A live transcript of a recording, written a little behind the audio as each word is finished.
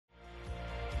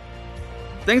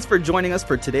Thanks for joining us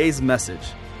for today's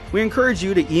message. We encourage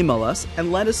you to email us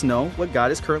and let us know what God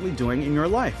is currently doing in your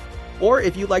life. Or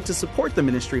if you'd like to support the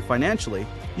ministry financially,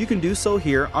 you can do so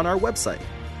here on our website.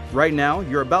 Right now,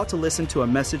 you're about to listen to a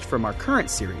message from our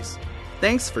current series.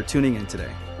 Thanks for tuning in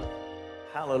today.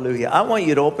 Hallelujah. I want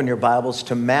you to open your Bibles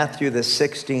to Matthew, the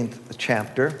 16th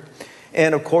chapter.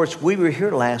 And of course, we were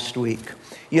here last week.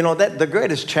 You know, that the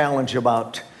greatest challenge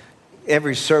about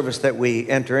every service that we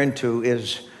enter into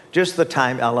is just the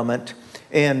time element.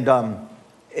 And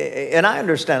I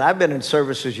understand. I've been in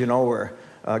services, you know, where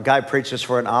a guy preaches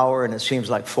for an hour and it seems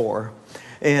like 4.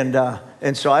 And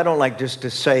so I don't like just to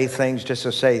say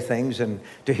things and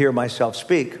to hear myself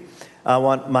speak. I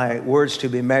want my words to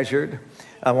be measured.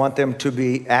 I want them to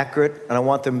be accurate, and I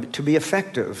want them to be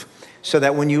effective so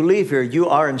that when you leave here, you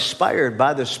are inspired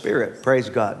by the Spirit. Praise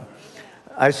God.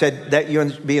 I said that you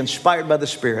be inspired by the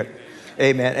Spirit.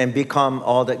 Amen. And become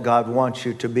all that God wants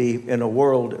you to be in a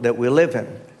world that we live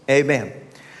in. Amen.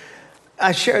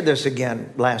 I shared this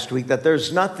again last week, that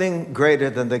there's nothing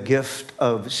greater than the gift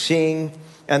of seeing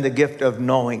and the gift of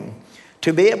knowing.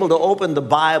 To be able to open the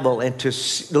Bible and to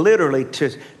literally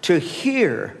to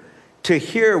hear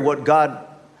what God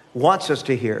wants us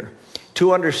to hear,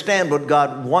 to understand what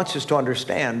God wants us to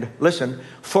understand, listen,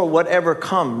 for whatever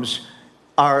comes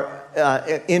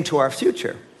into our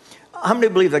future. How many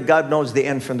believe that God knows the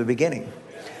end from the beginning?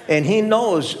 And He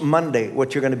knows Monday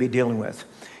what you're going to be dealing with.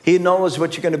 He knows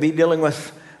what you're going to be dealing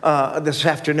with this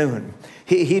afternoon.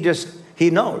 He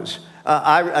knows.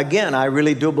 I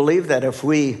really do believe that if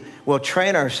we will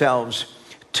train ourselves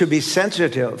to be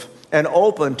sensitive and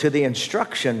open to the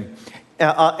instruction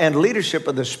and leadership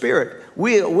of the Spirit,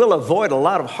 we will avoid a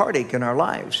lot of heartache in our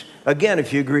lives. Again,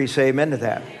 if you agree, say amen to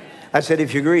that. I said,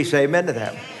 if you agree, say amen to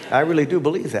that. I really do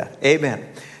believe that. Amen.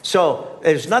 So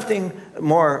there's nothing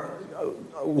more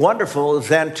wonderful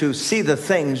than to see the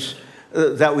things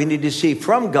that we need to see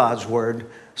from God's Word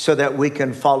so that we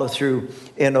can follow through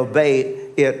and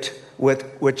obey it,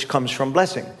 which comes from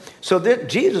blessing. So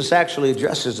Jesus actually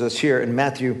addresses this here in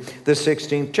Matthew, the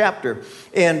 16th chapter.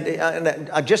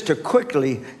 And just to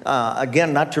quickly,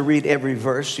 again, not to read every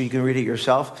verse, so you can read it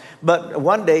yourself. But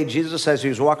one day, Jesus, as he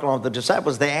was walking along with the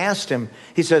disciples, they asked him,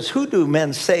 he says, who do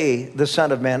men say the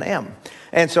Son of Man am?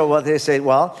 And so what they say,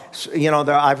 well, you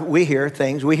know, we hear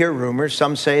things, we hear rumors.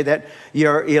 Some say that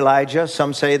you're Elijah.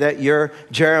 Some say that you're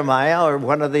Jeremiah or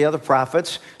one of the other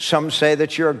prophets. Some say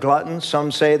that you're a glutton.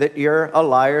 Some say that you're a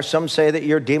liar. Some say that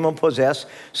you're demon-possessed.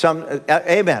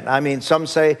 Amen. I mean, some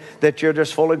say that you're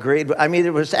just full of greed. I mean,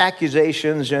 there was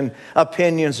accusations and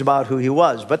opinions about who he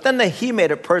was. But then he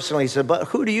made it personal. He said, but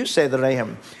who do you say that I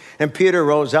am? And Peter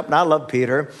rose up, and I love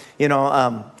Peter. You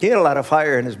know, he had a lot of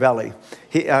fire in his belly.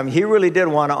 He really did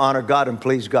want to honor God and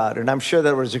please God. And I'm sure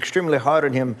that it was extremely hard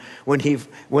on him when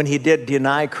he did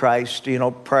deny Christ, you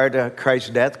know, prior to Christ's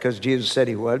death, because Jesus said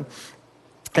he would.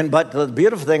 But the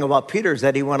beautiful thing about Peter is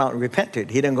that he went out and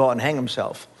repented. He didn't go out and hang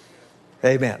himself.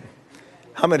 Amen.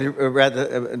 How many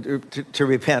rather to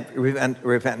repent?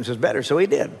 Repentance is better. So he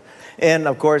did. And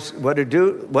of course, what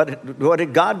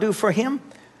did God do for him?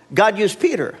 God used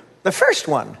Peter, the first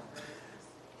one,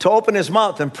 to open his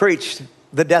mouth and preach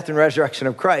the death and resurrection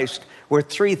of Christ, where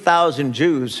 3,000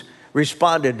 Jews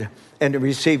responded and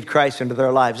received Christ into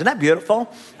their lives. Isn't that beautiful?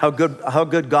 How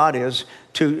good God is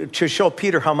to show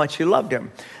Peter how much he loved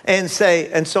him. And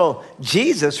so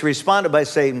Jesus responded by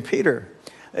saying, Peter,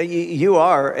 you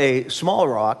are a small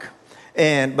rock,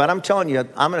 but I'm telling you,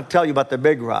 I'm going to tell you about the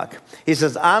big rock. He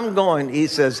says, I'm going,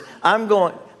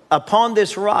 upon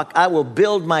this rock, I will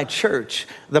build my church.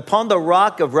 Upon the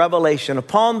rock of revelation,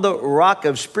 upon the rock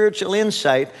of spiritual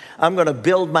insight, I'm going to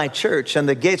build my church, and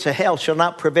the gates of hell shall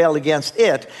not prevail against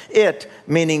it. It,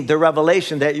 meaning the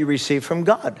revelation that you receive from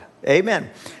God. Amen.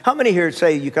 How many here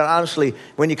say you can honestly,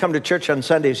 when you come to church on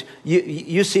Sundays,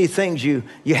 you see things you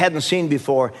hadn't seen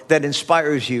before that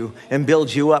inspires you and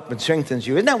builds you up and strengthens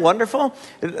you? Isn't that wonderful?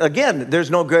 Again,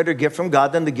 there's no greater gift from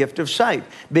God than the gift of sight,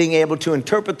 being able to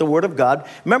interpret the Word of God.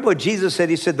 Remember what Jesus said?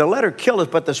 He said, the letter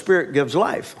killeth, but the Spirit gives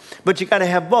life. But you got to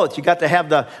have both. You got to have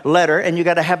the letter and you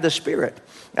got to have the Spirit.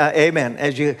 Amen.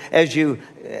 As you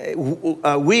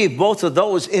weave both of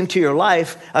those into your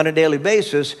life on a daily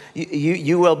basis,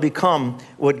 you will become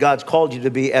what God's called you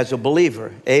to be as a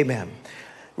believer. Amen.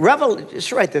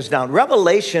 Just write this down.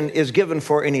 Revelation is given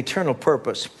for an eternal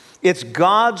purpose. It's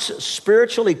God's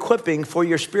spiritual equipping for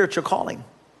your spiritual calling.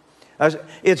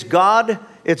 It's God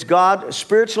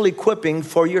spiritual equipping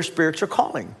for your spiritual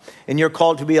calling. And you're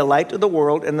called to be a light to the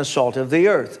world and the salt of the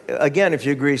earth. Again, if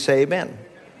you agree, say amen.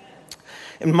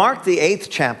 In Mark the 8th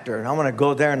chapter, and I'm going to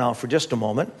go there now for just a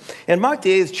moment. In Mark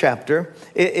the 8th chapter,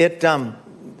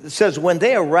 it says, when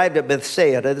they arrived at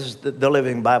Bethsaida, this is the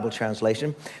Living Bible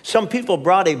translation, some people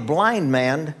brought a blind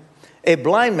man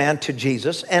to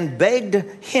Jesus and begged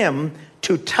him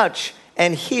to touch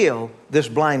and heal this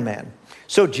blind man.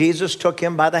 So Jesus took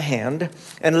him by the hand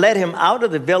and led him out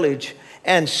of the village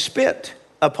and spit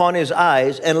upon his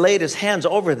eyes and laid his hands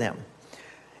over them.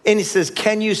 And he says,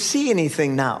 can you see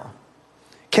anything now?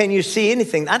 Can you see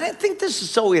anything? I think this is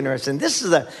so interesting. This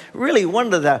is really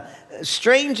one of the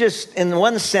strangest, in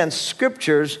one sense,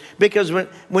 scriptures, because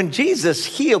when Jesus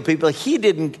healed people, he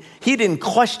didn't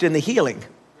question the healing.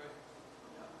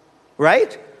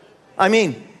 Right? I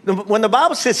mean, when the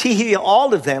Bible says he healed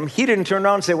all of them, he didn't turn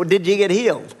around and say, well, did you get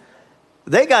healed?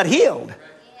 They got healed.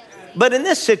 But in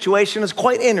this situation, it's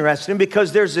quite interesting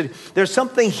because there's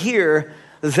something here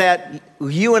that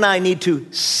you and I need to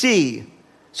see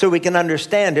so we can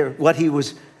understand what he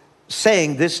was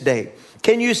saying this day.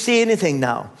 Can you see anything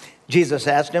now? Jesus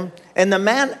asked him. And the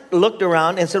man looked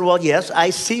around and said, well, yes, I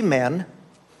see men,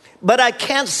 but I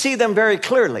can't see them very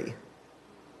clearly.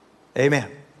 Amen.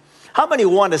 How many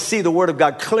want to see the Word of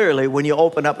God clearly when you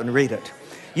open up and read it?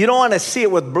 You don't want to see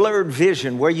it with blurred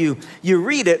vision where you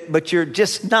read it, but you're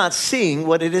just not seeing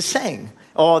what it is saying.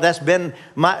 Oh, that's been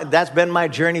my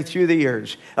journey through the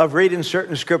years of reading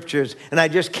certain scriptures, and I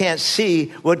just can't see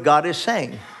what God is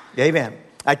saying. Amen.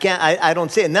 I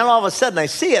don't see it. And then all of a sudden I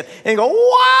see it and go,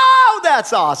 wow,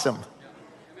 that's awesome.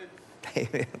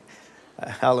 Amen.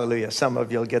 Hallelujah. Some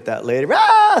of you will get that later.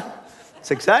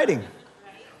 It's exciting.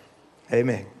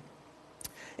 Amen.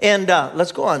 And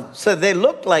let's go on. So they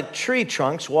looked like tree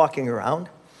trunks walking around.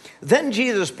 Then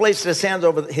Jesus placed his hands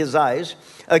over his eyes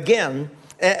again,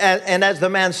 and as the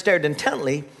man stared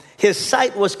intently, his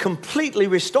sight was completely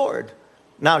restored.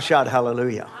 Now shout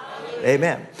hallelujah. Hallelujah.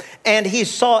 Amen. And he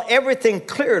saw everything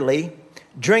clearly,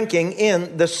 drinking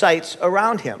in the sights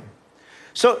around him.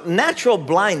 So natural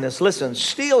blindness, listen,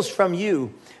 steals from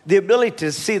you the ability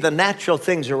to see the natural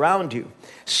things around you.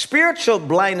 Spiritual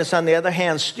blindness, on the other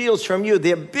hand, steals from you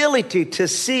the ability to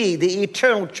see the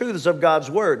eternal truths of God's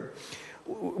word.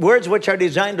 Words which are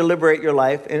designed to liberate your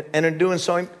life, and in doing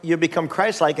so, you become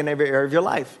Christ-like in every area of your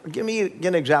life. Give me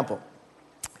an example.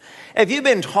 Have you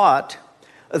been taught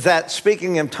that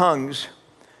speaking in tongues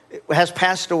has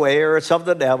passed away, or it's of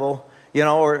the devil,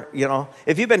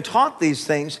 if you've been taught these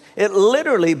things, it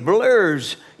literally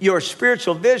blurs your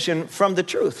spiritual vision from the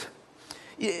truth.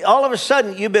 All of a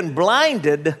sudden, you've been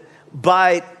blinded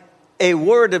by a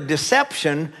word of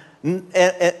deception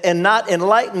and not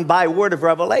enlightened by a word of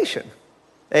revelation.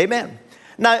 Amen.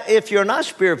 Now, if you're not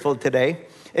spiritual today,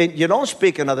 and you don't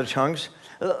speak in other tongues,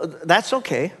 that's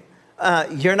okay.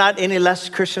 You're not any less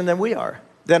Christian than we are,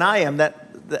 than I am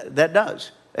that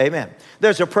does. Amen.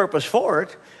 There's a purpose for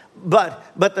it, but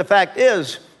the fact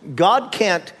is, God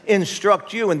can't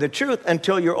instruct you in the truth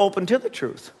until you're open to the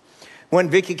truth. When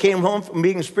Vicki came home from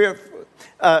being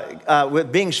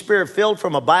spirit-filled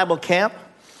from a Bible camp,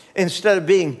 instead of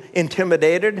being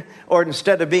intimidated or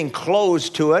instead of being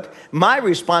closed to it, my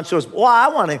response was, well, I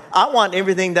want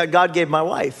everything that God gave my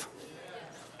wife.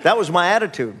 That was my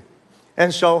attitude.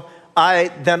 And so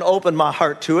I then opened my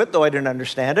heart to it, though I didn't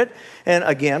understand it. And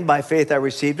again, by faith, I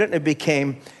received it. And it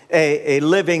became a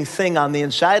living thing on the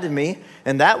inside of me.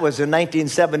 And that was in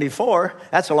 1974.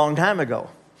 That's a long time ago.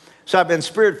 So I've been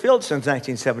spirit-filled since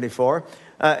 1974.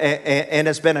 And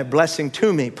it's been a blessing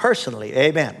to me personally.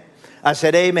 Amen. I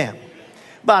said amen.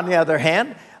 But on the other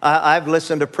hand, I've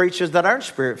listened to preachers that aren't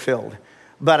spirit-filled.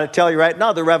 But I tell you right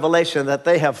now, the revelation that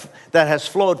has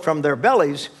flowed from their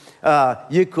bellies,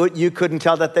 you couldn't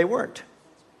tell that they weren't.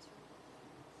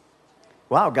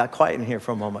 Wow, got quiet in here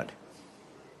for a moment.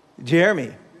 Did you hear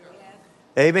me?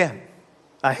 Amen.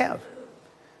 I have.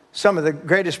 Some of the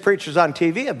greatest preachers on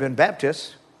TV have been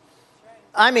Baptists.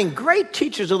 I mean, great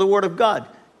teachers of the Word of God.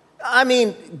 I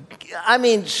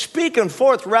mean, speaking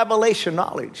forth revelation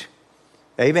knowledge.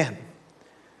 Amen.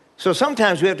 So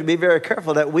sometimes we have to be very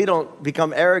careful that we don't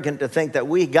become arrogant to think that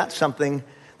we got something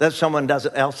that someone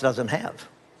else doesn't have.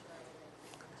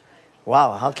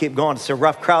 Wow, I'll keep going. It's a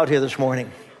rough crowd here this morning.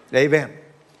 Amen.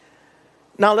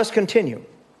 Now let's continue.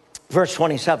 Verse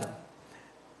 27.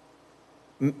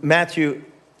 Matthew,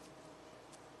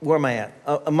 where am I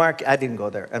at? Mark, I didn't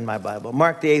go there in my Bible.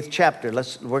 Mark, the 8th chapter.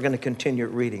 We're going to continue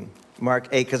reading Mark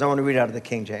 8, because I want to read out of the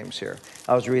King James here.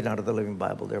 I was reading out of the Living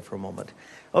Bible there for a moment.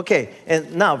 Okay,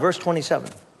 and now verse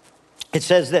 27. It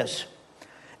says this.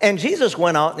 And Jesus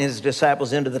went out and his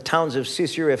disciples into the towns of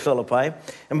Caesarea Philippi.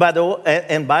 And by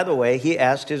the way, he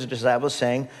asked his disciples,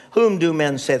 saying, whom do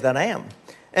men say that I am?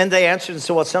 And they answered and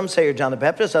said, well, some say you're John the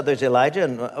Baptist, others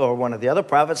Elijah, or one of the other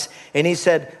prophets. And he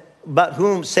said, but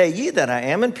whom say ye that I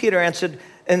am? And Peter answered,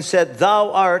 and said,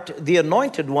 thou art the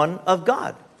anointed one of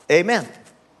God. Amen.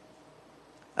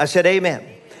 I said, amen.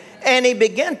 And he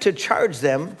began to charge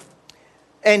them,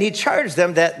 and he charged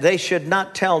them that they should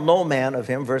not tell no man of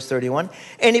him, verse 31.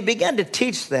 And he began to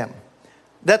teach them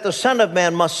that the Son of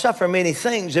Man must suffer many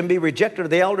things and be rejected of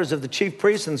the elders of the chief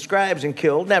priests and scribes and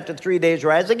killed, and after 3 days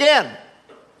rise again.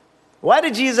 Why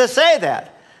did Jesus say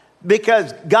that?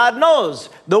 Because God knows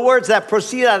the words that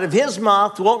proceed out of his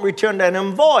mouth won't return to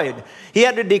him void. He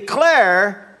had to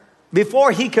declare,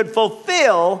 before he could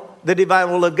fulfill the divine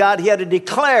will of God, he had to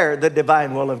declare the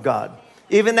divine will of God,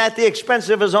 even at the expense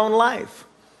of his own life.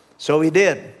 So he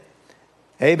did.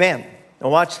 Amen. Now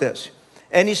watch this.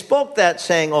 And he spoke that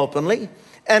saying openly,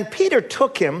 and Peter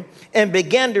took him and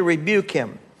began to rebuke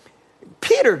him.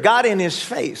 Peter got in his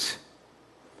face.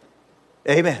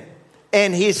 Amen.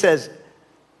 And he says,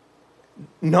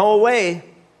 no way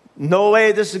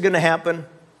this is going to happen.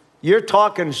 You're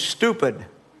talking stupid,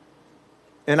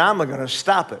 and I'm going to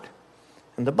stop it.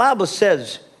 And the Bible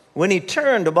says, when he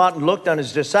turned about and looked on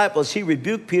his disciples, he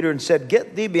rebuked Peter and said,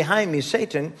 get thee behind me,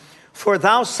 Satan, for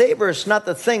thou savorest not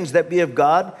the things that be of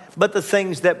God, but the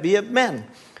things that be of men.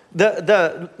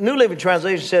 The New Living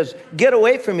Translation says, get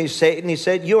away from me, Satan. He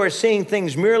said, you are seeing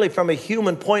things merely from a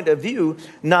human point of view,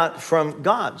 not from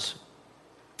God's.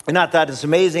 And I thought it's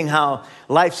amazing how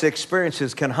life's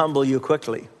experiences can humble you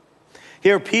quickly.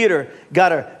 Here, Peter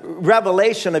got a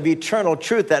revelation of eternal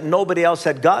truth that nobody else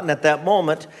had gotten at that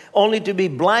moment, only to be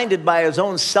blinded by his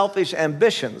own selfish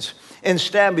ambitions and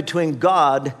stand between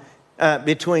Christ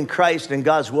and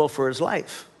God's will for his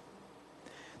life.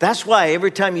 That's why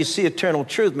every time you see eternal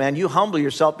truth, man, you humble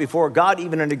yourself before God,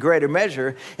 even in a greater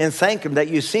measure, and thank him that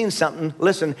you've seen something,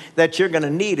 listen, that you're going to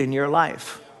need in your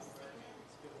life.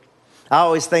 I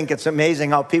always think it's amazing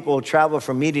how people will travel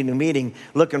from meeting to meeting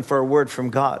looking for a word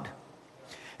from God.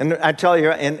 And I tell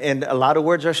you, and a lot of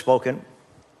words are spoken.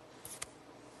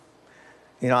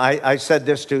 You know, I said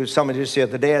this to somebody just the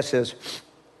other day. I says,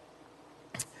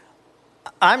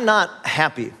 I'm not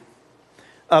happy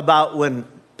about when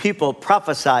people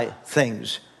prophesy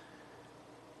things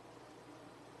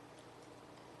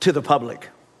to the public.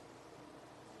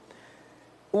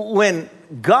 When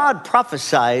God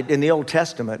prophesied in the Old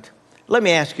Testament, let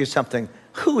me ask you something.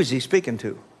 Who is he speaking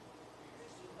to?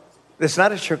 It's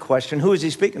not a trick question. Who is he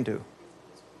speaking to?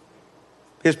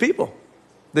 His people,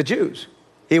 the Jews.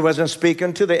 He wasn't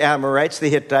speaking to the Amorites, the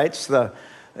Hittites, the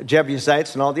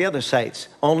Jebusites, and all the other sites.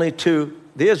 Only to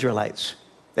the Israelites.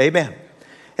 Amen.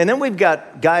 And then we've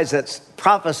got guys that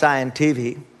prophesy on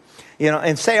TV, you know,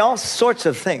 and say all sorts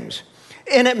of things.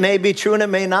 And it may be true and it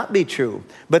may not be true.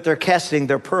 But they're casting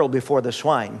their pearl before the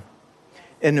swine.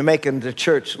 And they're making the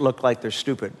church look like they're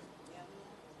stupid.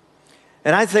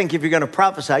 And I think if you're going to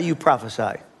prophesy, you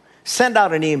prophesy. Send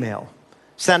out an email.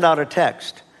 Send out a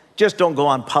text. Just don't go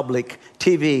on public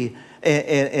TV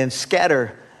and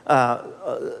scatter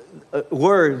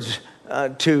words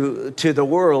to the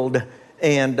world.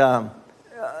 And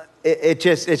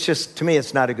it's just, to me,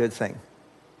 it's not a good thing.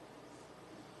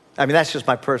 I mean, that's just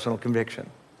my personal conviction.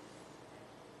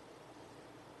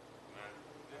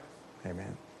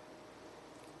 Amen.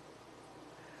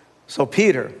 So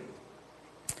Peter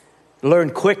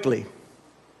learned quickly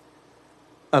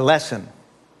a lesson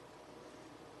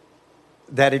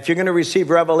that if you're going to receive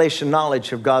revelation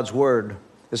knowledge of God's word,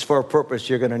 it's for a purpose,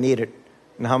 you're going to need it.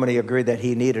 And how many agree that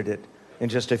he needed it in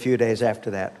just a few days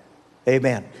after that?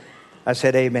 Amen. I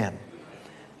said amen.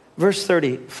 Verse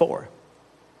 34.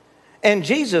 And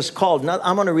Jesus called, now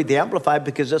I'm going to read the Amplified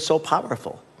because it's so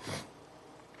powerful.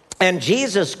 And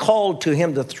Jesus called to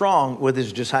him the throng with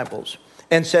his disciples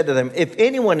and said to them, if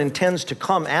anyone intends to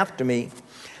come after me,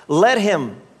 let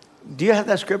him. Do you have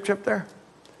that scripture up there?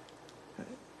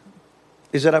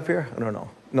 Is it up here? I don't know.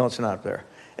 No, it's not up there.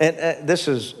 And this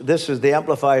is the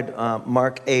Amplified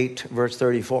Mark 8, verse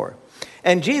 34.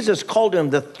 And Jesus called him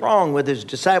the throng with his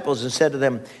disciples and said to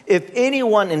them, if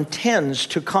anyone intends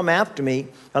to come after me,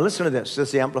 now listen to this. This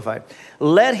is the Amplified.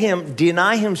 Let him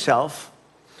deny himself,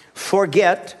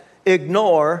 forget,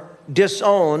 ignore,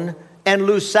 disown, and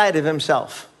lose sight of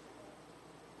himself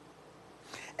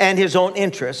and his own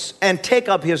interests, and take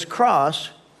up his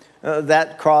cross.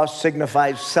 That cross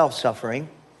signifies self-suffering,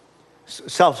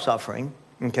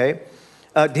 okay?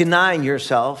 Denying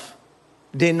yourself,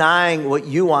 denying what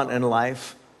you want in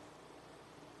life,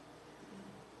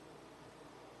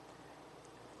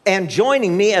 and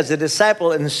joining me as a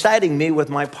disciple and inciting me with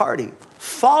my party.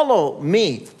 Follow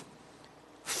me.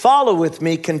 Follow with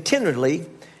me continually,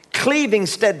 cleaving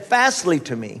steadfastly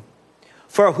to me.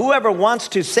 For whoever wants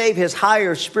to save his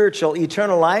higher spiritual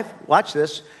eternal life, watch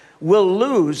this, will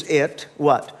lose it,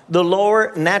 what? The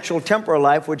lower natural temporal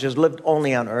life, which is lived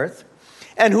only on earth.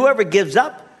 And whoever gives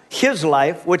up his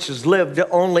life, which is lived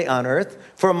only on earth,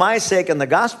 for my sake and the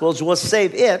gospel's, will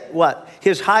save it, what?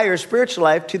 His higher spiritual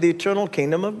life to the eternal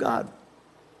kingdom of God.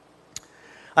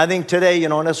 I think today,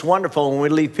 and it's wonderful when we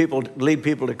lead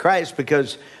people to Christ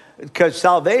because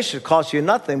salvation costs you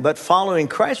nothing, but following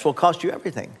Christ will cost you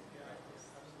everything.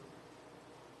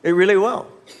 It really will.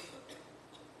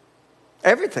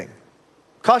 Everything.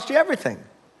 Cost you everything.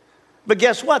 But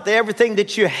guess what? The everything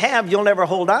that you have, you'll never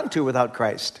hold on to without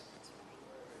Christ.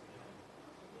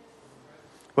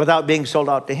 Without being sold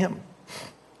out to Him.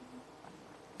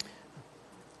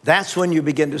 That's when you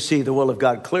begin to see the will of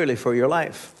God clearly for your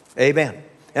life. Amen.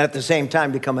 And at the same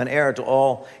time, become an heir to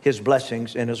all His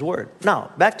blessings in His Word.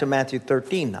 Now, back to Matthew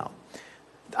 13 now.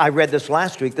 I read this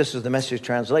last week. This is the Message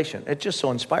translation. It just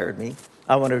so inspired me.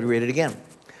 I wanted to read it again.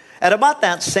 At about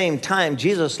that same time,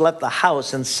 Jesus left the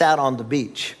house and sat on the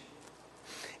beach.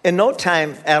 In no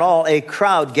time at all, a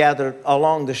crowd gathered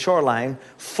along the shoreline,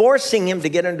 forcing Him to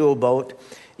get into a boat.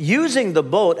 Using the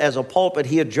boat as a pulpit,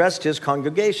 He addressed His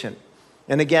congregation.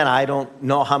 And again, I don't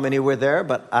know how many were there,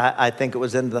 but I think it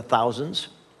was in the thousands.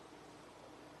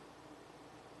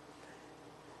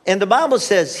 And the Bible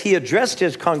says He addressed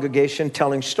His congregation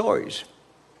telling stories.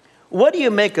 What do you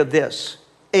make of this?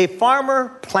 A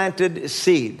farmer planted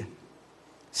seed.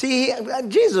 See,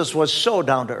 Jesus was so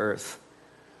down to earth.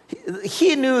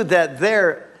 He knew that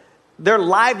their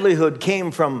livelihood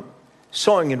came from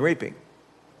sowing and reaping.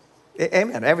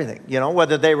 Amen, everything.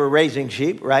 Whether they were raising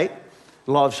sheep, right?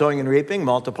 The law of sowing and reaping,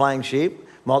 multiplying sheep,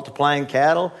 multiplying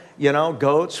cattle,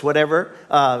 goats, whatever,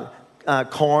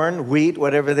 corn, wheat,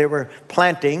 whatever they were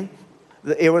planting.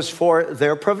 It was for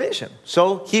their provision.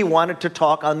 So He wanted to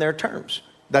talk on their terms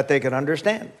that they could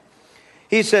understand.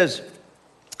 He says,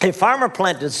 a farmer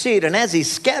planted seed, and as he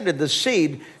scattered the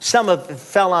seed, some of it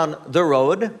fell on the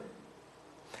road.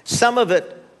 Some of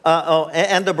it,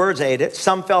 and the birds ate it.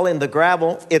 Some fell in the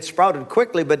gravel. It sprouted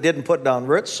quickly, but didn't put down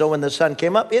roots. So when the sun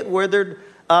came up, it withered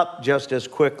up just as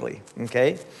quickly.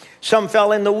 Okay? Some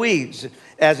fell in the weeds.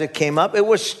 As it came up, it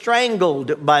was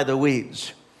strangled by the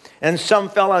weeds. And some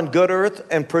fell on good earth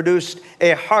and produced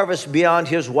a harvest beyond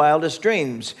his wildest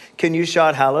dreams. Can you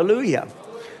shout hallelujah?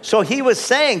 So He was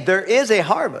saying there is a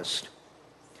harvest.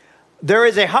 There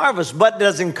is a harvest, but it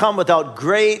doesn't come without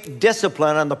great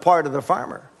discipline on the part of the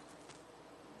farmer.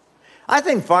 I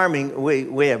think farming,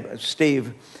 we have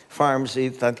Steve farms. I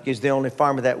think he's the only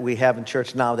farmer that we have in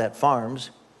church now that farms.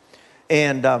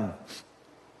 And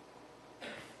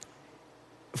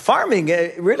farming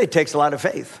really takes a lot of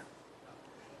faith.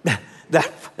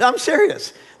 I'm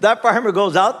serious. That farmer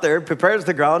goes out there, prepares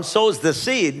the ground, sows the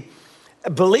seed,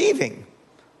 believing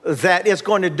that it's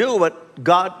going to do what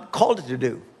God called it to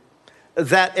do.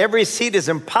 That every seed is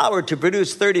empowered to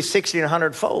produce 30, 60, and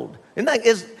 100 fold.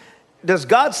 Does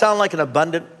God sound like an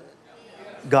abundant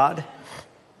God?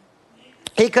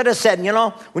 He could have said,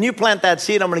 when you plant that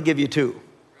seed, I'm going to give you 2.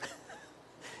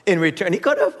 In return, He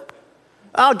could have.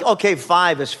 Okay,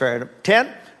 5 is fair.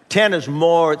 10 is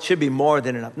more. It should be more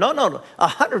than enough. No,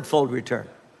 100-fold return.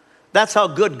 That's how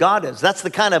good God is. That's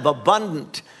the kind of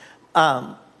abundance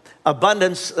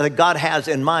that God has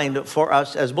in mind for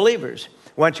us as believers.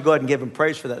 Why don't you go ahead and give Him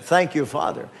praise for that? Thank you,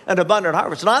 Father. An abundant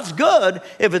harvest. Now, it's good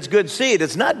if it's good seed.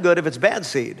 It's not good if it's bad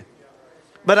seed.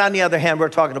 But on the other hand, we're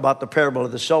talking about the parable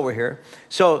of the sower here.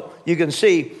 So you can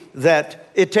see that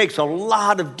it takes a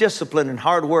lot of discipline and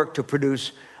hard work to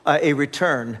produce a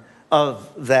return of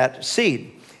that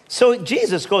seed. So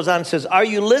Jesus goes on and says, are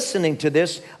you listening to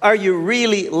this? Are you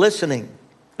really listening?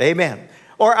 Amen.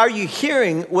 Or are you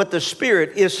hearing what the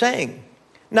Spirit is saying?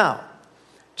 Now,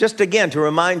 just again to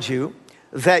remind you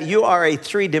that you are a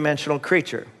 3-dimensional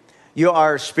creature. You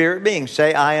are a spirit being.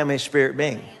 Say, I am a spirit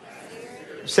being.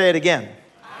 Say it again.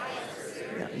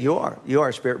 Yeah, you are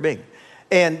a spirit being.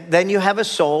 And then you have a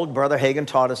soul. Brother Hagin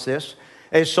taught us this.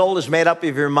 A soul is made up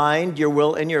of your mind, your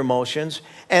will, and your emotions.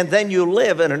 And then you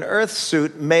live in an earth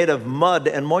suit made of mud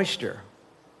and moisture.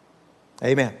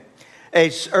 Amen.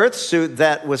 A earth suit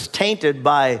that was tainted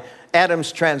by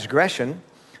Adam's transgression,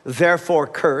 therefore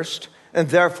cursed, and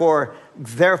therefore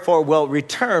will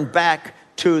return back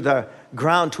to the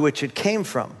ground to which it came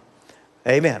from.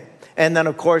 Amen. And then,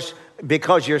 of course,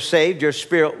 because you're saved, your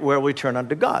spirit will return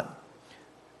unto God.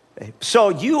 So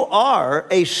you are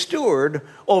a steward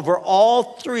over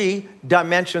all 3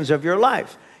 dimensions of your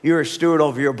life. You're a steward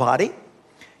over your body,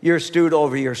 you're a steward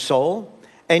over your soul,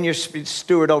 and you're a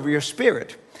steward over your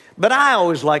spirit. But I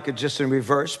always like it just in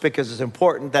reverse because it's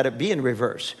important that it be in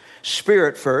reverse.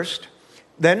 Spirit first,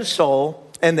 then soul,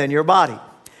 and then your body.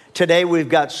 Today, we've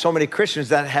got so many Christians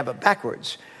that have it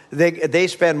backwards. They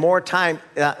spend more time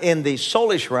in the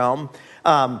soulish realm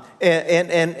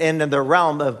and in the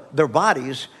realm of their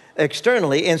bodies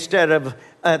externally instead of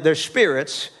their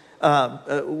spirits,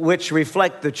 which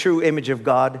reflect the true image of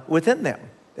God within them.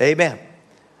 Amen.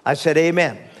 I said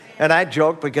amen. And I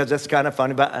joke because it's kind of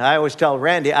funny, but I always tell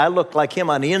Randy, I look like him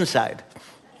on the inside.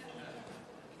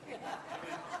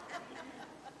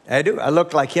 I do. I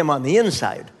look like him on the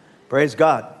inside. Praise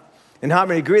God. And how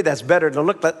many agree that's better to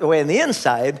look that way on the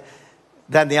inside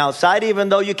than the outside, even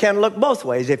though you can look both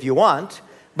ways if you want,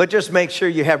 but just make sure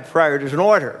you have priorities in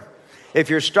order. If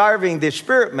you're starving the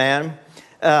spirit man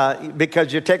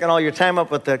because you're taking all your time up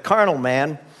with the carnal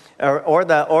man or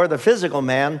the physical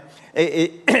man,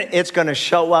 it's going to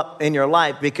show up in your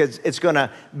life because it's going to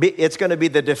be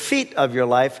the defeat of your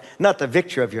life, not the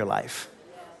victory of your life.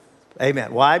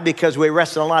 Amen. Why? Because we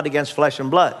wrestle not against flesh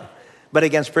and blood, but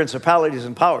against principalities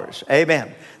and powers.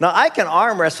 Amen. Now, I can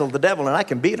arm wrestle the devil and I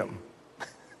can beat him.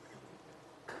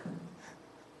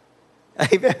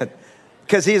 Amen.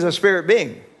 Because he's a spirit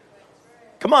being.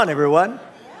 Come on, everyone.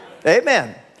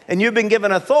 Amen. And you've been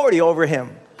given authority over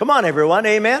him. Come on, everyone.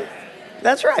 Amen.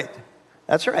 That's right.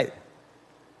 That's right.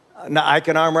 Now, I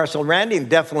can arm wrestle Randy, and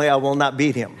definitely I will not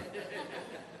beat him.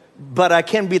 But I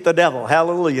can beat the devil.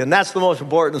 Hallelujah. And that's the most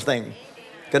important thing.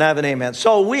 Can I have an amen?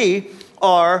 So we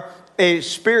are a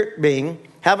spirit being,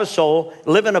 have a soul,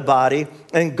 live in a body,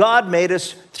 and God made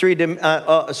us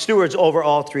stewards over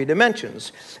all three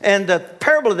dimensions. And the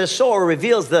parable of the sower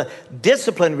reveals the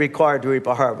discipline required to reap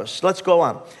a harvest. Let's go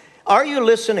on. Are you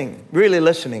listening, really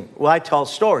listening? Well, I tell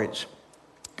stories.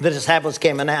 The disciples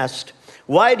came and asked,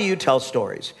 why do you tell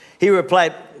stories? He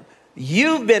replied,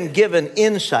 you've been given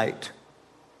insight.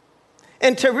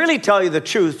 And to really tell you the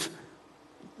truth,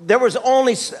 they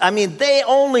only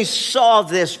saw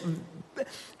this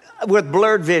with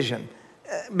blurred vision.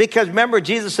 Because remember,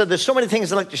 Jesus said, there's so many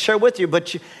things I'd like to share with you,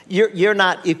 but you're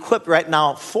not equipped right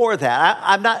now for that.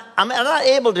 I'm not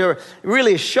able to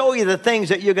really show you the things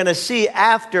that you're going to see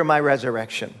after my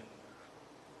resurrection.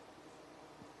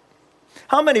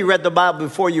 How many read the Bible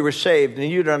before you were saved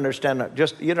and you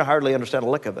didn't hardly understand a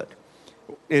lick of it?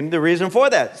 And the reason for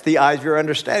that is the eyes of your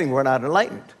understanding were not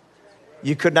enlightened.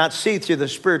 You could not see through the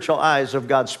spiritual eyes of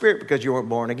God's Spirit because you weren't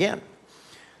born again.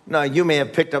 Now, you may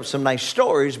have picked up some nice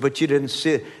stories, but you didn't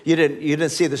see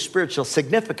the spiritual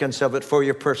significance of it for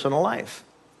your personal life.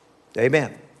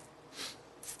 Amen.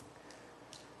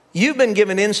 You've been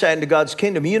given insight into God's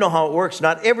kingdom. You know how it works.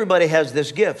 Not everybody has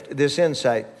this gift, this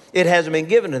insight. It hasn't been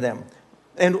given to them.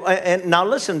 And now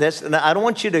listen to this, and I don't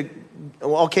want you to,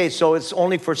 okay, so it's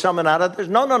only for some and not others.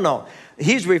 No.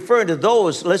 He's referring to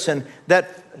those, listen,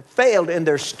 that failed in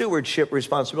their stewardship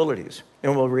responsibilities.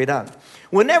 And we'll read on.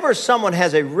 Whenever someone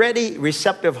has a ready,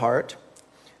 receptive heart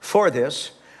for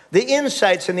this, the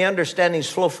insights and the understandings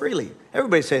flow freely.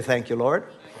 Everybody say, thank you, Lord.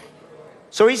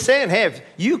 So he's saying, hey, if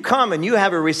you come and you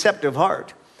have a receptive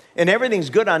heart and everything's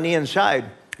good on the inside,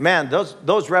 man,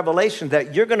 those revelations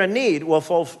that you're going to need will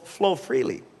flow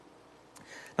freely.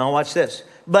 Now watch this.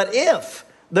 But if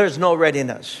there's no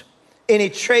readiness, any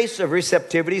trace of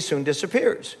receptivity soon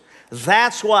disappears.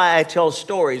 That's why I tell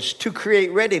stories, to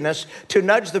create readiness, to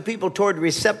nudge the people toward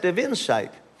receptive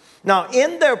insight. Now,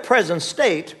 in their present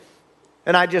state,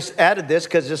 and I just added this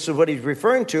because this is what he's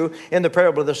referring to in the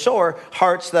parable of the sower,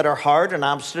 hearts that are hard and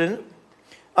obstinate,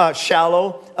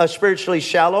 spiritually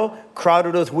shallow,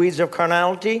 crowded with weeds of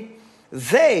carnality,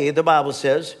 the Bible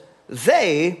says,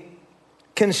 they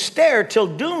can stare till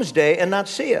doomsday and not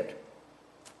see it,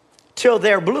 till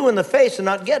they're blue in the face and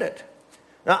not get it.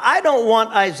 Now, I don't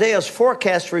want Isaiah's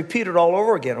forecast repeated all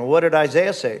over again. Well, what did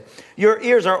Isaiah say? Your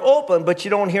ears are open, but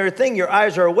you don't hear a thing. Your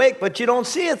eyes are awake, but you don't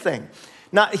see a thing.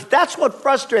 Now, that's what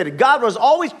frustrated. God was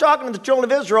always talking to the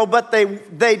children of Israel, but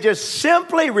they just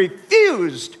simply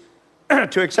refused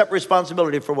to accept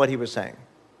responsibility for what he was saying.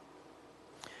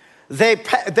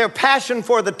 Their passion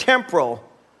for the temporal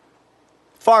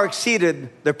far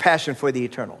exceeded their passion for the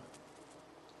eternal.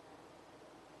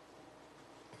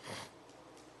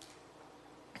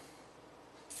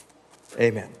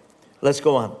 Amen. Let's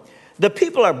go on. The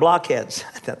people are blockheads.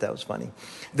 I thought that was funny.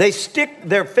 They stick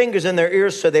their fingers in their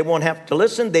ears so they won't have to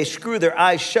listen. They screw their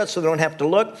eyes shut so they don't have to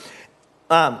look,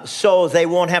 so they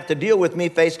won't have to deal with me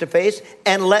face to face,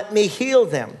 and let me heal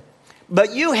them.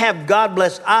 But you have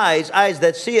God-blessed eyes, eyes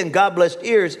that see, and God-blessed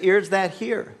ears, ears that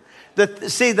hear. The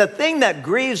thing that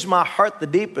grieves my heart the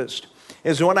deepest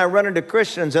is when I run into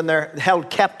Christians and they're held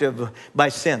captive by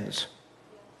sins.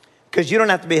 Because you don't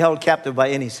have to be held captive by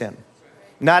any sin.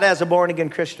 Not as a born-again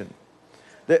Christian.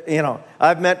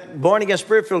 I've met born-again,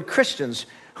 spirit-filled Christians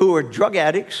who were drug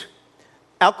addicts,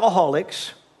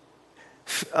 alcoholics,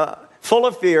 full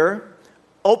of fear,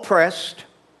 oppressed.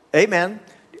 Amen.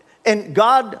 And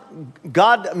God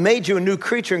made you a new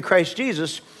creature in Christ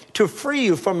Jesus to free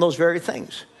you from those very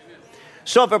things.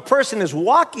 So if a person is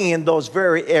walking in those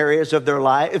very areas of their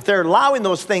life, if they're allowing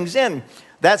those things in,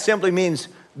 that simply means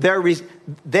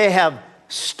they have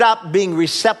stopped being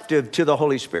receptive to the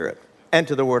Holy Spirit and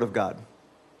to the Word of God.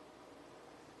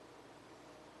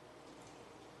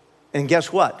 And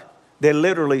guess what? They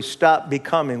literally stopped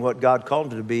becoming what God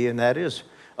called them to be, and that is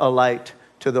a light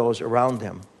to those around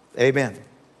them. Amen.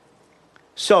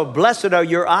 So blessed are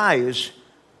your eyes.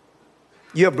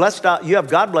 You have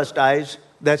God-blessed eyes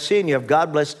that see, and you have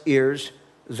God-blessed ears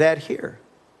that hear.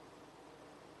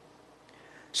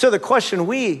 So the question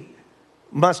we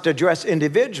must address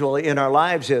individually in our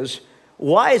lives is,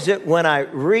 why is it when I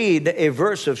read a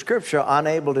verse of Scripture,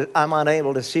 I'm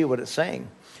unable to see what it's saying?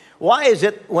 Why is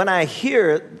it when I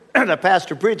hear the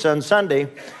pastor preach on Sunday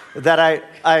that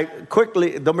I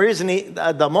quickly, the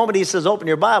moment he says, open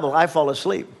your Bible, I fall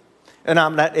asleep, and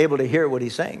I'm not able to hear what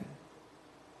he's saying?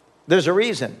 There's a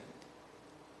reason.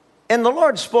 And the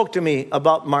Lord spoke to me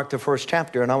about Mark, the first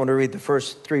chapter, and I want to read the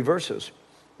first 3 verses.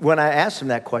 When I asked him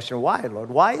that question, why, Lord?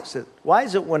 Why is it? Why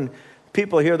is it when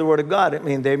people hear the word of God,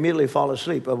 they immediately fall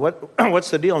asleep?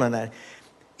 What's the deal in that?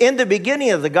 In the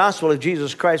beginning of the gospel of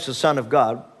Jesus Christ, the Son of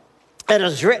God,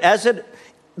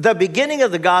 the beginning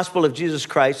of the gospel of Jesus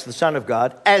Christ, the Son of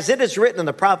God, as it is written in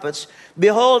the prophets,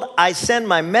 behold, I send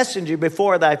my messenger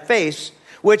before thy face,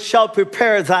 which shall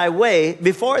prepare thy way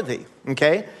before thee.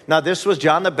 Okay? Now this was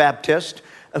John the Baptist,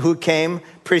 who came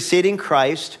preceding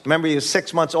Christ. Remember, he was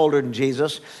 6 months older than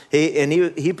Jesus.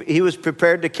 He was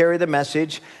prepared to carry the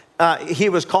message. He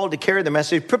was called to carry the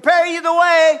message. Prepare ye the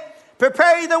way.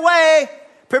 Prepare ye the way.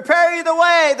 Prepare ye the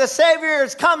way. The Savior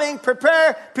is coming.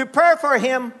 Prepare for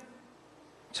him.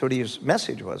 That's what his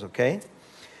message was, okay?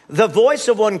 The voice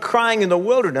of one crying in the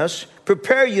wilderness,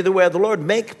 prepare ye the way of the Lord.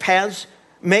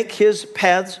 Make his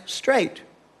paths straight.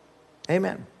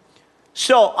 Amen.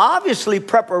 So obviously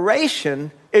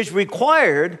preparation is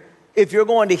required. If you're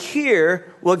going to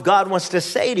hear what God wants to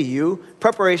say to you,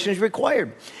 preparation is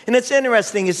required. And it's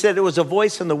interesting, he said it was a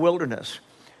voice in the wilderness.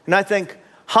 And I think,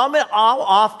 how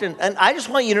often, and I just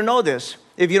want you to know this,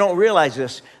 if you don't realize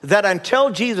this, that until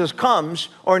Jesus comes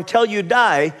or until you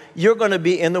die, you're going to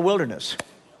be in the wilderness.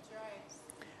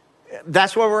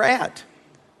 That's where we're at.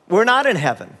 We're not in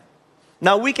heaven.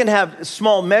 Now, we can have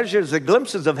small measures,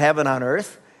 glimpses of heaven on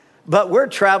earth, but we're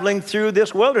traveling through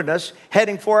this wilderness,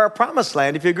 heading for our promised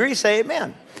land. If you agree, say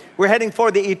amen. We're heading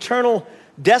for the eternal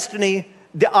destiny,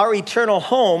 our eternal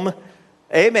home,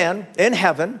 amen, in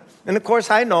heaven. And of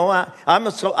course, I know,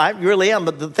 I really am,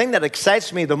 but the thing that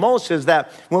excites me the most is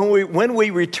that when we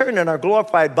return in our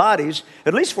glorified bodies,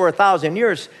 at least for 1,000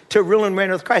 years, to rule and reign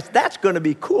with Christ, that's going to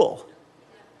be cool.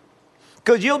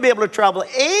 Because you'll be able to travel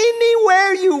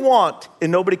anywhere you want,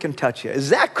 and nobody can touch you. Is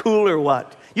that cool or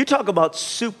what? You talk about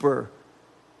super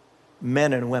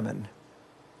men and women.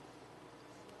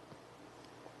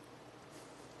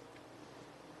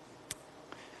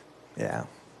 Yeah.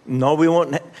 No, we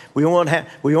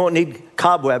won't need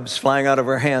cobwebs flying out of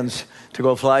our hands to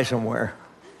go fly somewhere.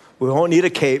 We won't need a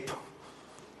cape.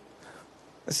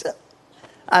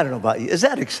 I don't know about you. Is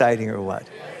that exciting or what?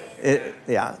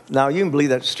 Yeah. Now you can believe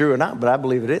that's true or not, but I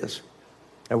believe it is.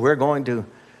 And we're going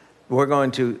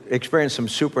to experience some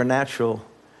supernatural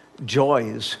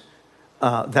joys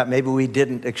that maybe we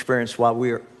didn't experience while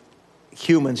we were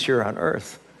humans here on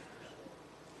earth.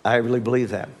 I really believe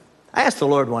that. I asked the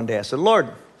Lord one day, I said, Lord,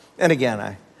 and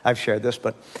again, I've shared this,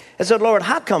 but I said, Lord,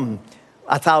 how come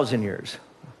 1,000 years?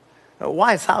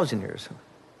 Why 1,000 years?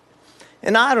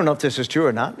 And I don't know if this is true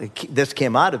or not. This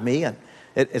came out of me, and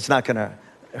it's not going to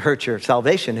hurt your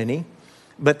salvation any,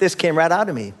 but this came right out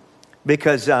of me.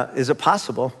 Because is it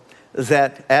possible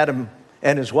that Adam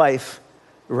and his wife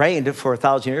reigned for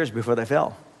 1,000 years before they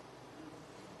fell?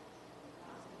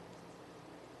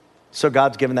 So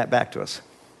God's given that back to us.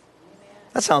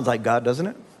 That sounds like God, doesn't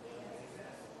it?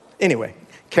 Anyway,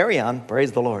 carry on.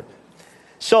 Praise the Lord.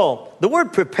 So the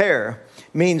word prepare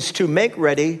means to make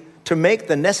ready, to make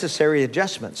the necessary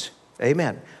adjustments.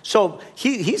 Amen. So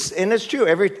he's, and it's true,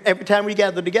 every time we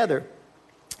gather together,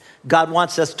 God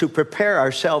wants us to prepare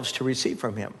ourselves to receive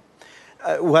from him.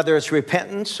 Whether it's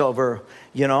repentance over,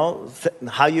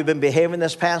 how you've been behaving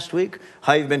this past week,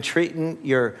 how you've been treating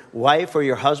your wife or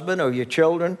your husband or your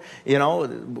children,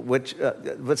 which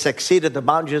exceeded the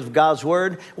boundaries of God's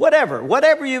word,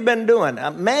 whatever you've been doing.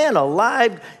 Man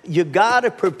alive, you got to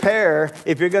prepare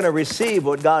if you're going to receive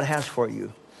what God has for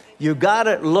you. You got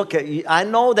to look at, I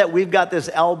know that we've got this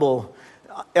elbow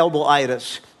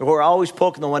elbowitis. We're always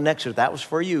poking the one next to us. That was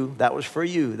for you. That was for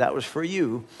you. That was for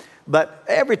you. But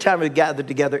every time we gather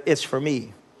together, it's for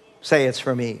me. Say, it's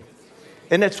for me.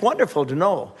 And it's wonderful to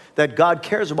know that God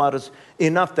cares about us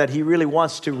enough that he really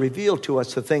wants to reveal to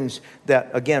us the things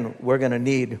that, again, we're going to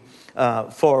need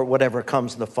for whatever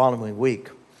comes in the following week.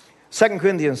 2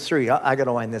 Corinthians 3, I got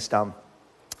to wind this down.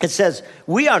 It says,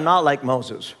 we are not like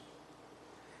Moses,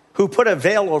 who put a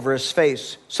veil over his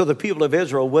face so the people of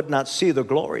Israel would not see the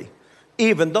glory,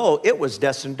 even though it was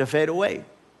destined to fade away.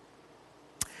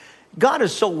 God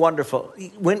is so wonderful.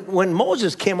 When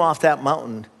Moses came off that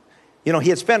mountain, you know, he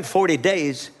had spent 40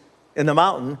 days in the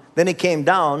mountain. Then he came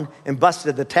down and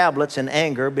busted the tablets in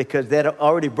anger because they had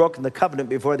already broken the covenant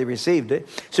before they received it.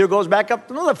 So he goes back up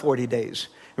another 40 days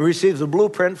and receives the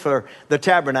blueprint for the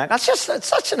tabernacle. It's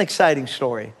such an exciting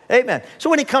story. Amen. So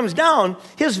when he comes down,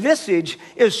 his visage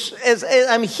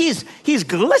he's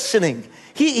glistening.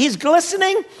 He's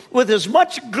glistening with as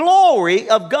much glory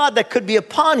of God that could be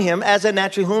upon him as a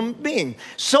natural human being.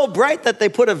 So bright that they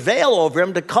put a veil over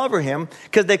him to cover him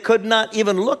because they could not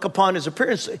even look upon his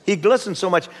appearance. He glistened so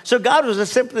much. So God was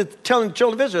simply telling the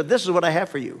children of Israel, this is what I have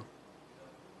for you.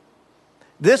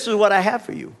 This is what I have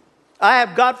for you. I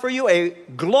have got for you a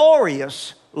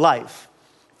glorious life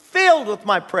filled with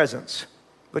my presence.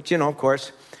 But, you know, of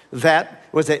course, that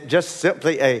was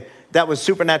that was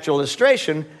supernatural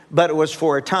illustration, but it was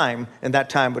for a time, and that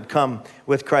time would come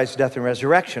with Christ's death and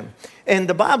resurrection. And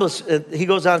the Bible, he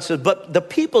goes on and says, but the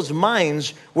people's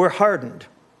minds were hardened.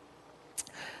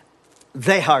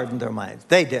 They hardened their minds.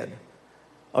 They did.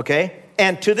 Okay?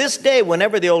 And to this day,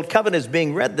 whenever the old covenant is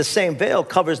being read, the same veil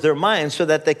covers their minds so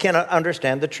that they cannot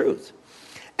understand the truth.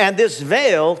 And this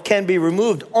veil can be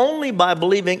removed only by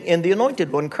believing in the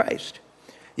anointed one, Christ.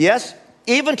 Yes,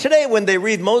 even today when they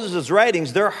read Moses'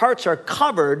 writings, their hearts are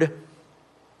covered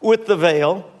with the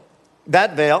veil,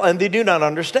 that veil, and they do not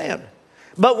understand.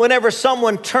 But whenever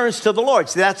someone turns to the Lord,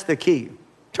 see, that's the key,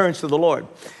 turns to the Lord.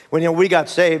 When we got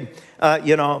saved,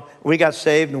 we got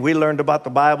saved and we learned about the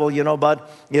Bible,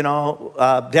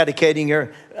 dedicating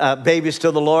your babies to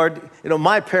the Lord.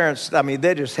 My parents,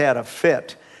 they just had a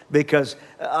fit because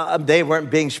they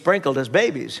weren't being sprinkled as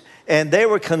babies. And they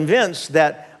were convinced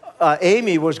that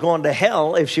Amy was going to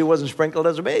hell if she wasn't sprinkled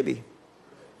as a baby.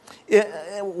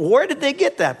 Where did they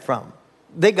get that from?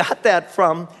 They got that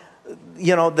from,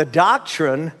 the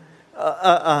doctrine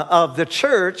of the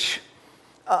church,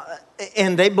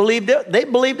 and they believed it. They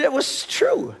believed it was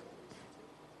true,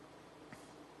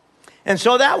 and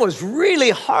so that was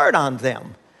really hard on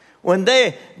them when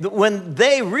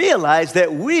they realized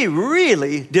that we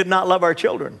really did not love our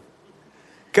children,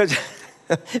 because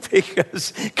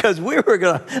we were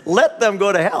going to let them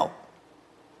go to hell.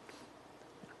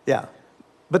 Yeah.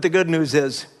 But the good news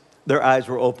is their eyes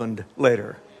were opened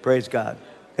later. Praise God.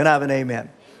 Can I have an amen?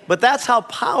 But that's how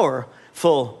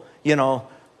powerful,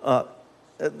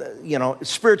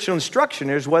 spiritual instruction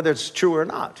is, whether it's true or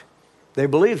not. They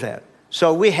believe that.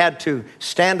 So we had to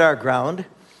stand our ground,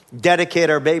 dedicate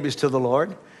our babies to the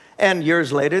Lord, and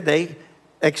years later they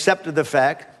accepted the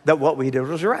fact that what we did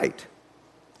was right.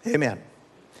 Amen.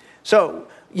 So,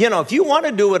 if you want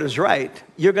to do what is right,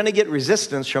 you're going to get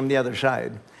resistance from the other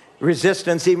side.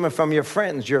 Resistance even from your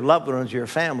friends, your loved ones, your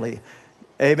family.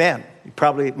 Amen.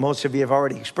 Probably most of you have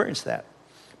already experienced that.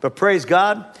 But praise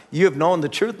God, you have known the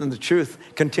truth, and the truth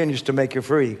continues to make you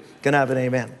free. Can I have an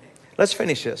amen? Let's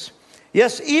finish this.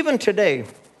 Yes, even today,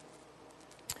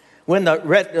 when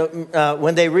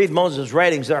they read Moses'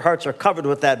 writings, their hearts are covered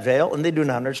with that veil, and they do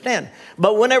not understand.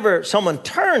 But whenever someone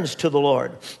turns to the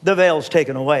Lord, the veil is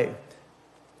taken away.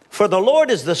 For the Lord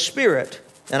is the Spirit,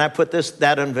 and I put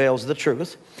that unveils the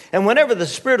truth. And whenever the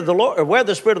Spirit of the Lord, or where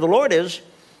the Spirit of the Lord is,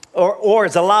 or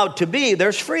is allowed to be,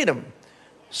 there's freedom.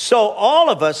 So all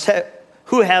of us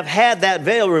who have had that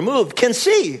veil removed can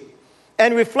see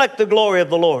and reflect the glory of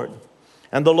the Lord.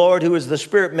 And the Lord, who is the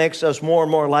Spirit, makes us more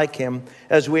and more like him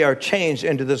as we are changed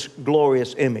into this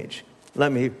glorious image.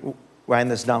 Let me wind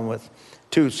this down with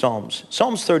 2 Psalms.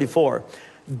 Psalms 34.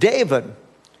 David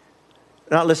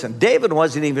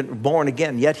wasn't even born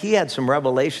again, yet he had some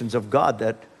revelations of God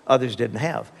that others didn't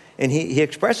have. And he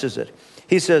expresses it.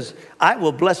 He says, I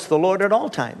will bless the Lord at all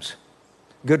times.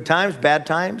 Good times, bad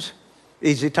times,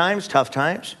 easy times, tough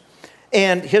times.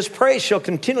 And his praise shall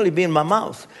continually be in my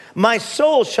mouth. My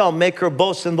soul shall make her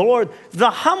boast in the Lord. The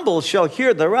humble shall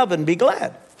hear thereof and be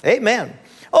glad. Amen.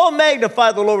 Oh,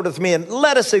 magnify the Lord with me, and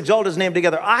let us exalt his name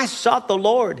together. I sought the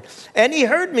Lord, and he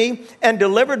heard me and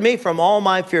delivered me from all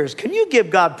my fears. Can you give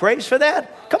God praise for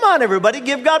that? Come on, everybody,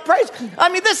 give God praise.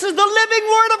 This is the living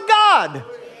word of God.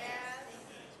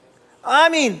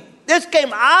 This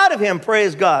came out of him,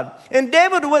 praise God. And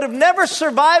David would have never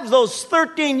survived those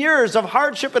 13 years of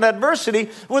hardship and adversity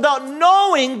without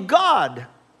knowing God.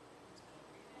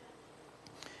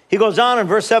 He goes on in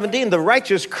verse 17, the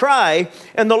righteous cry,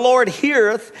 and the Lord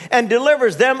heareth and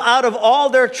delivers them out of all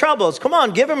their troubles. Come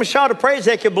on, give him a shout of praise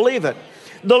that you believe it.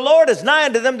 The Lord is nigh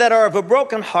unto them that are of a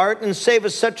broken heart, and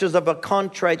saveth such as of a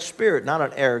contrite spirit, not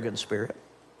an arrogant spirit.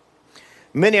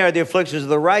 Many are the afflictions of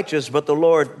the righteous, but the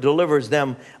Lord delivers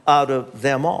them out of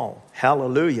them all.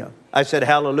 Hallelujah. I said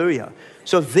hallelujah.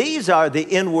 So these are the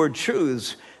inward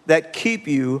truths that keep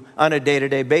you on a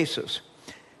day-to-day basis.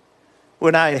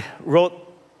 I wrote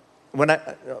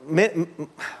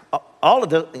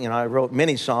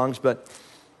many songs, but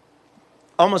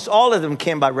almost all of them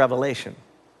came by revelation.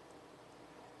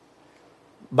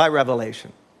 By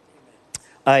revelation.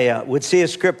 I would see a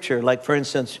scripture, like for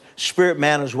instance, spirit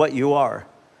man is what you are.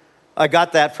 I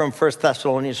got that from 1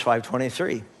 Thessalonians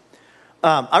 5:23.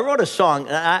 I wrote a song,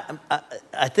 and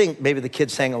I think maybe the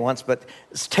kids sang it once, but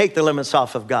it's Take the Limits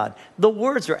Off of God. The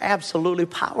words are absolutely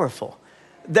powerful.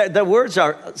 The words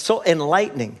are so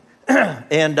enlightening.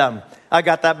 And I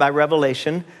got that by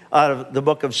revelation out of the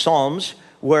book of Psalms,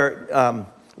 where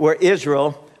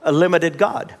Israel limited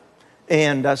God.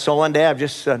 And so one day I've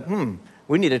just said,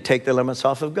 we need to take the limits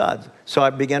off of God. So I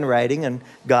began writing, and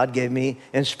God gave me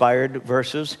inspired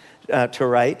verses to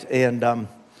write. And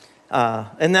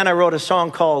then I wrote a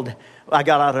song called, I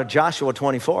got out of Joshua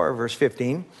 24, verse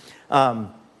 15.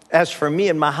 As for me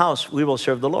and my house, we will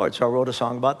serve the Lord. So I wrote a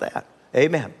song about that.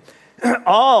 Amen.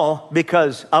 All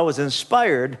because I was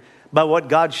inspired by what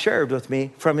God shared with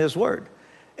me from his word.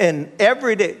 And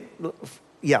every day,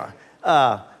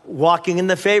 walking in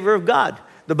the favor of God.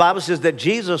 The Bible says that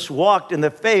Jesus walked in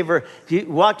the favor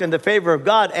of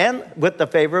God and with the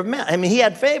favor of men. I mean, he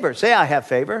had favor. Say, I have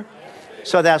favor.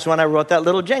 So that's when I wrote that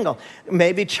little jingle.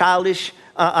 Maybe childish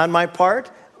on my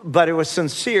part, but it was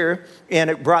sincere, and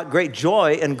it brought great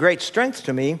joy and great strength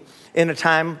to me in a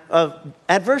time of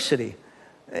adversity.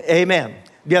 Amen.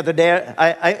 The other day,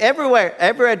 everywhere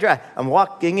I drive, I'm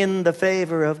walking in the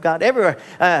favor of God. Everywhere.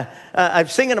 I'm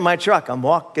singing in my truck, I'm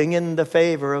walking in the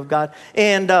favor of God.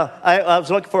 And I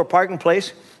was looking for a parking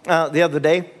place the other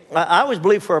day. I always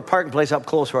believe for a parking place up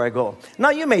close where I go.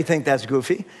 Now, you may think that's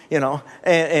goofy,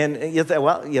 and you think,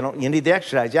 well, you need the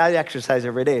exercise. Yeah, I exercise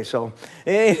every day. So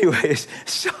anyways,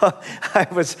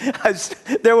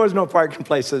 there was no parking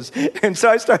places. And so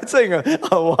I started singing,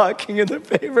 walking in the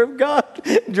favor of God.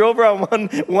 Drove around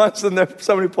once, and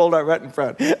somebody pulled out right in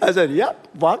front. I said, yep,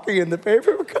 walking in the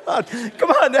favor of God.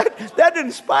 Come on, that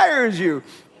inspires you.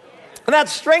 And that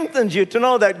strengthens you to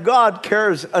know that God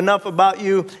cares enough about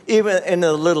you, even in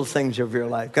the little things of your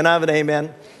life. Can I have an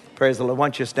amen? Praise the Lord. Why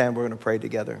don't you stand? We're going to pray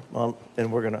together. Well,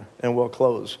 and we'll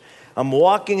close. I'm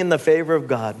walking in the favor of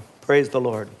God. Praise the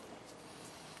Lord.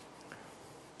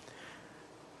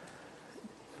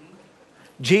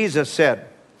 Jesus said,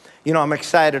 I'm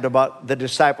excited about the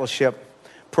discipleship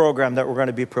program that we're going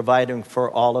to be providing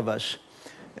for all of us.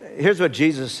 Here's what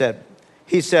Jesus said.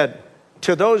 He said,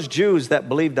 to those Jews that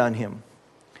believed on him,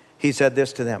 he said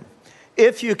this to them: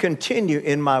 if you continue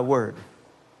in my word,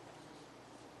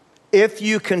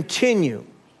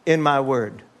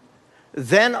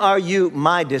 then are you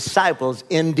my disciples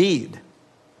indeed.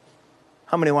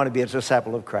 How many want to be a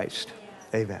disciple of Christ?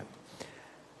 Yes. Amen.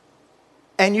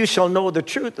 And you shall know the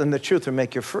truth, and the truth will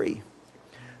make you free.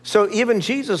 So even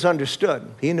Jesus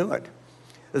understood, he knew it,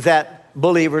 that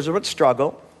believers would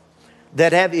struggle,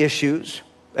 that have issues.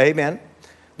 Amen.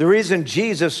 The reason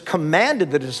Jesus commanded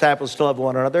the disciples to love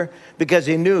one another, because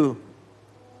he knew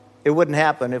it wouldn't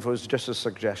happen if it was just a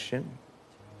suggestion.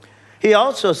 He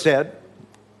also said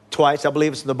twice, I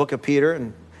believe it's in the book of Peter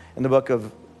and in the book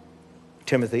of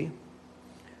Timothy,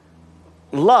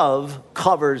 love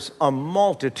covers a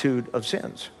multitude of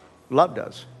sins. Love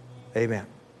does. Amen.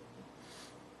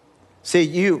 See,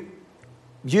 you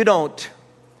don't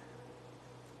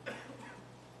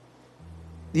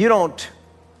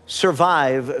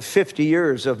survive 50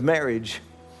 years of marriage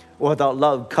without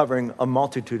love covering a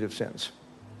multitude of sins.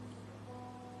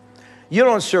 You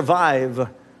don't survive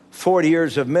 40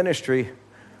 years of ministry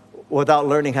without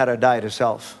learning how to die to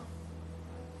self,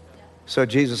 so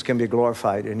Jesus can be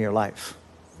glorified in your life.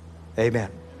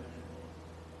 Amen.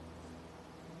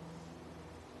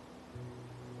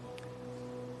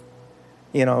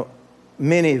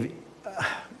 Many,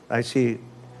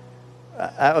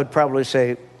 I would probably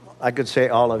say, I could say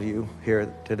all of you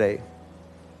here today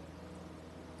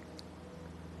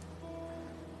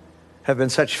have been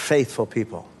such faithful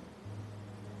people.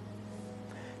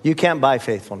 You can't buy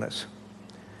faithfulness.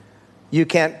 You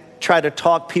can't try to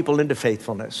talk people into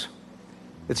faithfulness.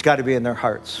 It's got to be in their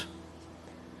hearts.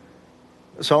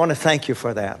 So I want to thank you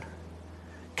for that,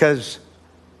 because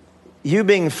you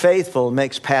being faithful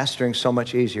makes pastoring so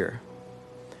much easier.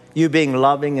 You being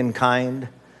loving and kind.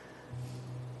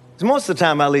 Most of the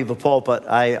time I leave a pulpit,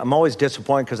 I'm always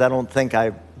disappointed because I don't think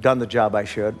I've done the job I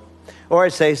should. Or I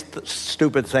say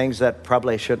stupid things that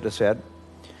probably I shouldn't have said.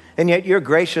 And yet you're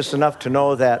gracious enough to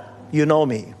know that you know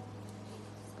me.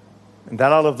 And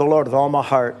that I love the Lord with all my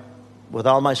heart, with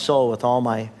all my soul, with all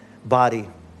my body,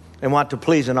 and want to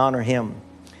please and honor Him,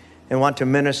 and want to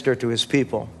minister to His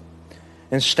people,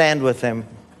 and stand with them,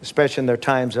 especially in their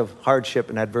times of hardship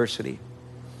and adversity.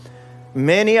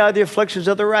 Many are the afflictions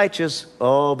of the righteous,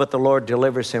 but the Lord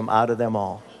delivers him out of them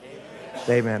all.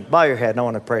 Amen. Bow your head, and I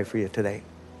want to pray for you today.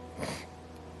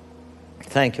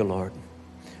 Thank you, Lord.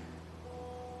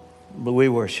 We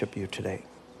worship you today.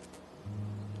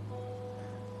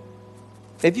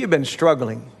 If you've been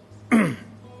struggling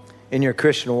in your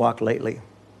Christian walk lately,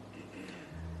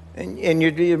 and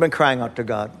you've been crying out to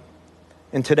God,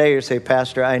 and today you say,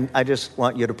 Pastor, I just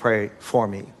want you to pray for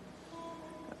me.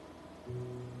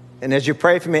 And as you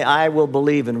pray for me, I will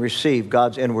believe and receive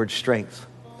God's inward strength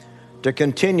to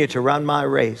continue to run my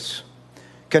race,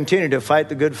 continue to fight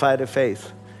the good fight of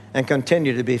faith, and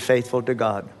continue to be faithful to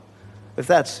God. If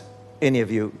that's any of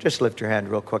you, just lift your hand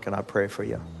real quick and I'll pray for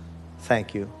you.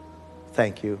 Thank you.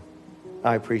 Thank you.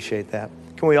 I appreciate that.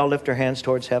 Can we all lift our hands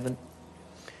towards heaven?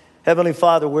 Heavenly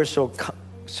Father, we're so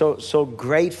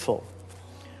grateful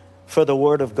for the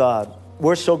Word of God.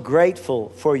 We're so grateful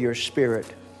for your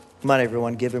Spirit. Come on,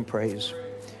 everyone, give Him praise.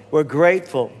 We're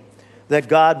grateful that,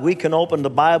 God, we can open the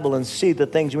Bible and see the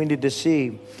things we need to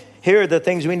see, hear the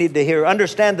things we need to hear,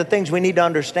 understand the things we need to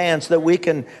understand so that we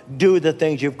can do the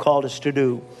things you've called us to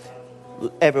do.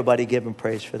 Everybody give Him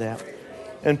praise for that.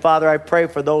 And Father, I pray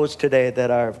for those today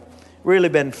that are really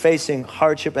been facing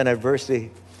hardship and adversity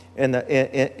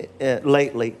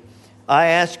lately. I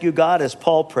ask you, God, as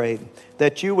Paul prayed,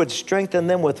 that you would strengthen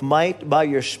them with might by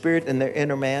your Spirit in their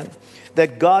inner man.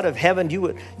 That God of heaven,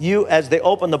 you as they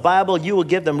open the Bible, you will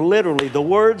give them literally the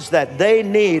words that they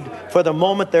need for the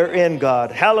moment they're in,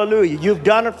 God. Hallelujah. You've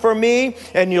done it for me,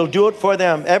 and you'll do it for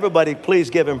them. Everybody, please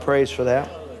give Him praise for that.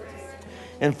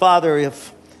 And Father,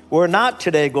 if we're not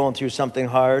today going through something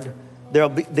hard, there'll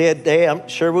be a day, I'm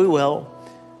sure we will.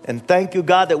 And thank you,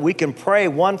 God, that we can pray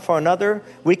one for another.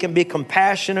 We can be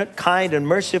compassionate, kind, and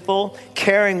merciful,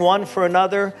 caring one for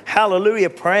another. Hallelujah,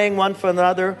 praying one for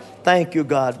another. Thank you,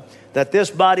 God, that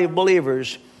this body of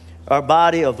believers are a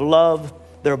body of love,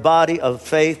 they're a body of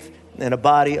faith, and a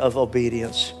body of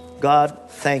obedience. God,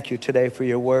 thank you today for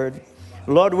your word.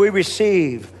 Lord, we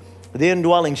receive the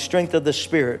indwelling strength of the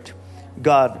Spirit,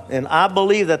 God. And I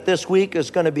believe that this week is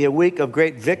going to be a week of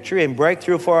great victory and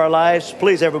breakthrough for our lives.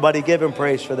 Please, everybody, give Him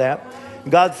praise for that.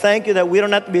 God, thank you that we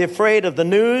don't have to be afraid of the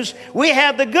news. We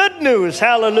have the good news.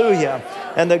 Hallelujah.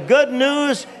 And the good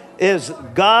news is,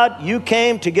 God, you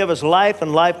came to give us life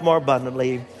and life more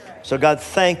abundantly. So, God,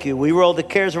 thank you. We roll the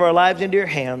cares of our lives into your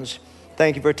hands.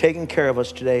 Thank you for taking care of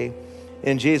us today.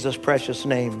 In Jesus' precious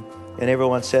name. And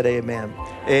everyone said amen.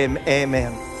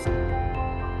 Amen.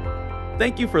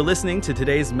 Thank you for listening to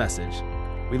today's message.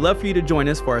 We'd love for you to join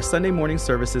us for our Sunday morning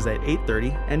services at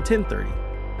 8:30 and 10:30.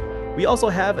 We also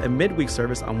have a midweek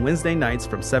service on Wednesday nights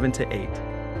from 7 to 8.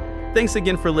 Thanks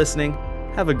again for listening.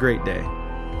 Have a great day.